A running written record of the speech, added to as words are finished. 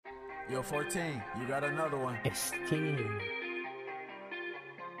Yo, 14, you got another one. It's King.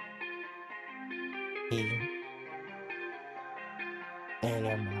 And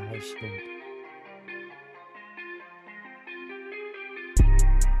I'm my street.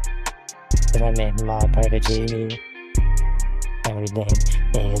 But I'm in my private G. Everything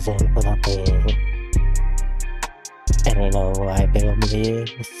is in full of pain. And I know I feel bliss.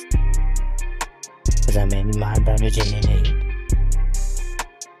 Cause I'm in my private G.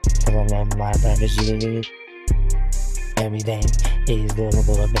 Cause I'm in my private G. Everything is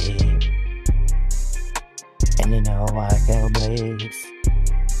full of pain. And you know I feel bliss.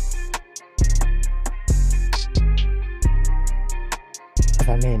 Cause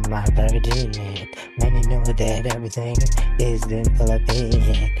I'm in my private jet. Man, you know that everything is in full of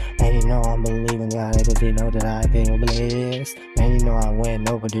pain. And you know I believe in God, cause you know that I feel blessed. Man, you know I went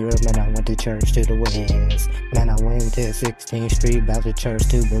over to Europe, man, I went to church to the west. Man, I went to 16th Street, about to church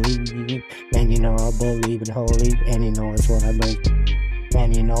to believe. Man, you know I believe in holy, and you know it's what I believe.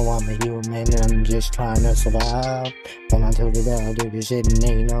 Man, you know I'm a human and I'm just trying to survive. And I told you that I'll do this shit and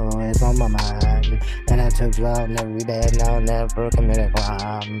you know it's on my mind. And I told you I'll never be bad and I'll never commit a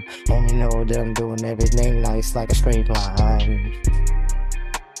crime. And you know that I'm doing everything nice like a straight line.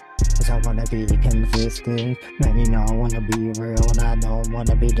 Cause I wanna be consistent. Man, you know I wanna be real and I don't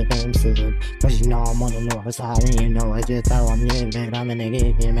wanna be defensive. Cause you know I'm on the north side and you know it's just how I'm living. I'm in the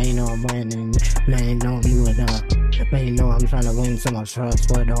game, man, you know I'm winning. Man, you know I'm doing up. Man, you know I'm trying to win so much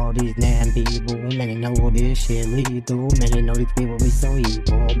trust with all these damn people. Man, you know this shit lethal. Man, you know these people be so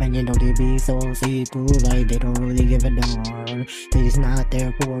evil. Man, you know they be so see-through, like they don't really give a darn. They just not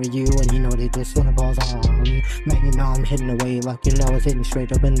there for you, and you know they just wanna cause harm. Man, you know I'm hitting away like you know it's hitting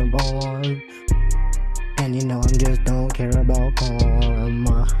straight up in the barn. And you know I just don't care about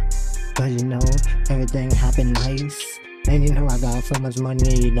karma. Cause you know everything happened nice. And you know I got so much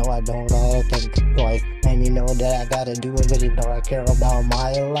money, you know I don't gotta think twice. And you know that I gotta do it cause you know I care about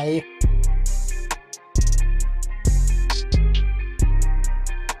my life.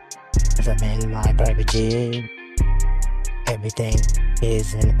 Cause I'm in my private jet. Everything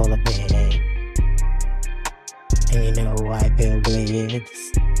is in full of pain. And you know I feel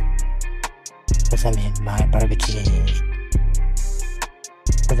bliss. Cause I'm in my private jet.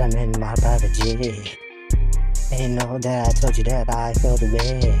 Cause I'm in my private jet. And you know that I told you that I feel the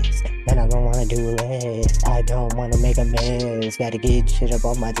best. And I don't wanna do less. I don't wanna make a mess. Gotta get shit up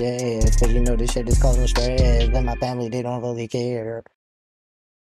on my chest. Cause you know this shit is causing stress. And my family, they don't really care.